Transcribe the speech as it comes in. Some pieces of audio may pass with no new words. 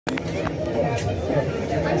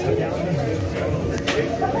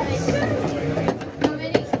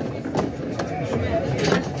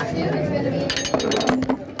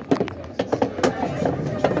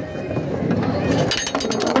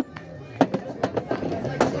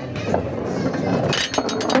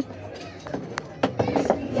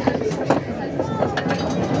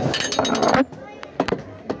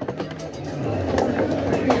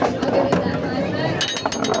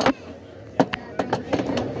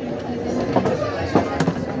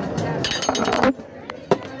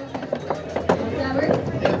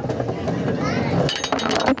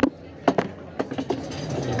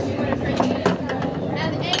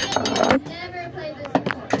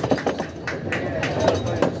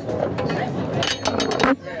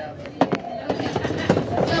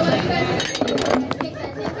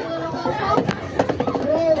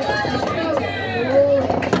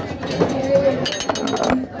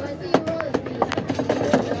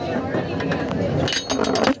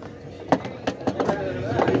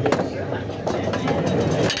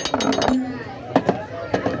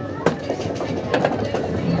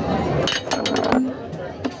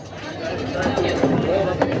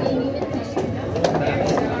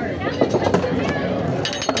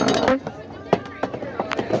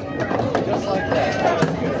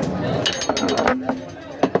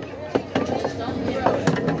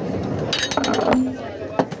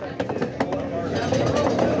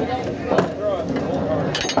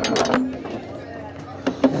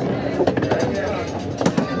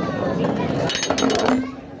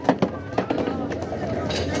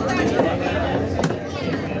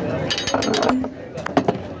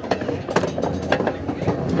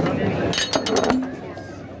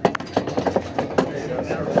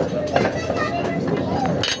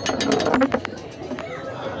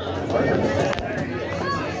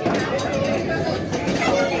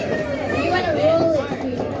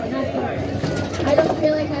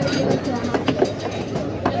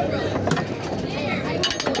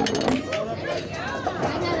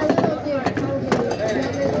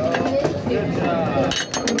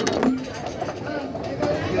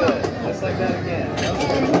like that again.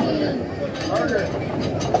 Harder.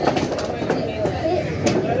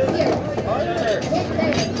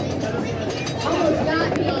 Almost got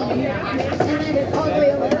me. And then it's all the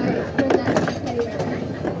way over there. And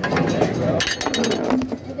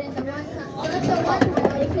then the one time, that's the one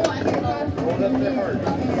time I put on your arm. Hold up the heart.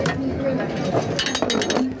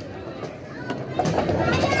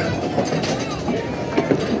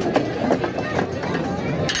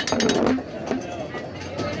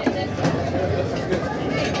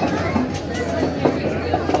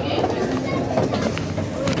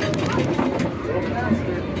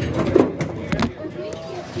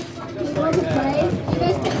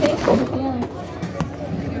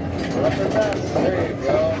 There you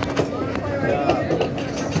go.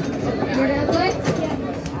 You're gonna play? Yeah.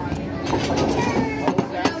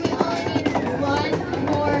 Now we only need one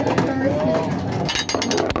more person.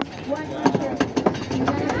 One more person. You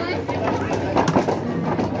gonna play?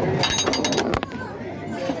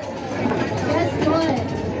 Guess what?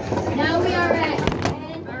 Now we are at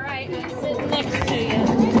 10. Alright, I'm sitting next to you.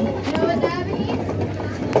 You know what that means?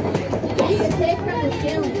 You can take from the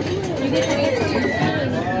ceiling. You get to get from your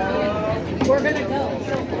ceiling. We're gonna go.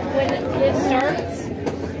 So when it starts,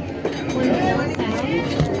 when the bell sounds,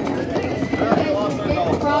 You guys can take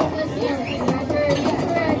from the ceiling. After it is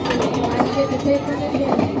correct, you guys get to take from the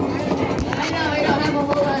ceiling. I know I don't have a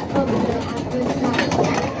whole lot of this time.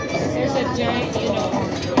 there's a giant unicorn.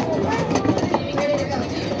 Ready to go.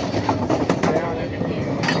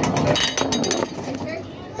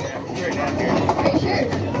 Are you sure?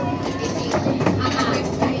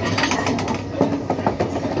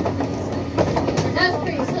 That's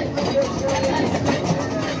pretty slick.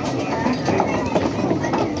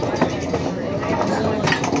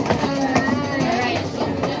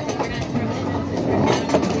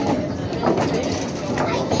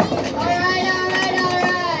 Alright.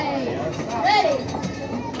 Ready?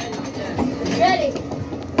 Ready?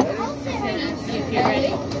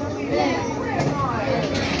 Ready?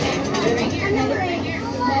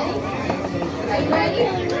 Are you ready?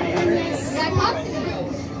 Yeah, talk to me.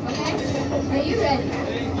 Okay? Are you ready?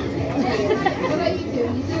 What about you two?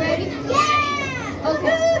 You two ready? Yeah!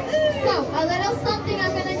 Okay. So, a little something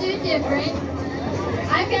I'm going to do different.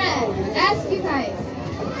 I'm going to ask you guys.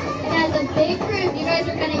 And as a big group, you guys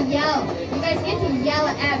are going to yell. You guys get to yell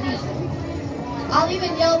at me. I'll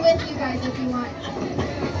even yell with you guys if you want.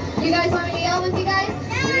 You guys want me to yell with you guys?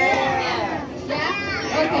 Yeah!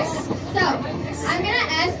 Yeah? Okay. So, I'm going to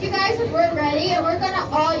ask you guys if we're ready, and we're going to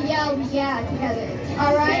all yell yeah together.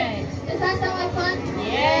 Alright? Does that sound like fun?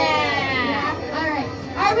 Yeah! Alright.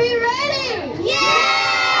 Are we ready?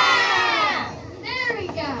 Yeah! There we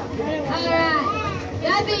go. Alright.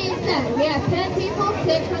 That being said, we have 10 people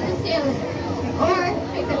pick from the ceiling. Or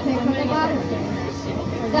pick a pick from the bottom.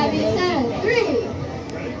 That being said, 3,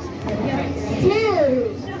 2,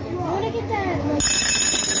 I want to get that.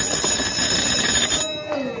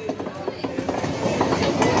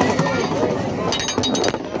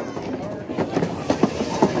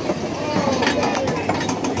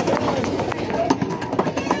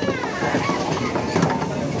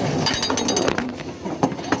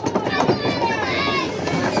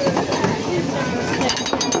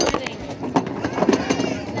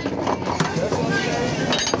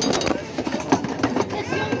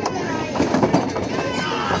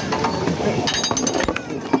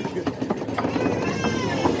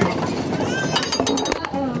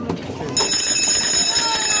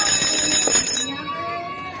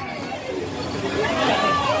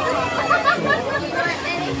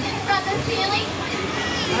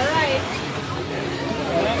 Alright.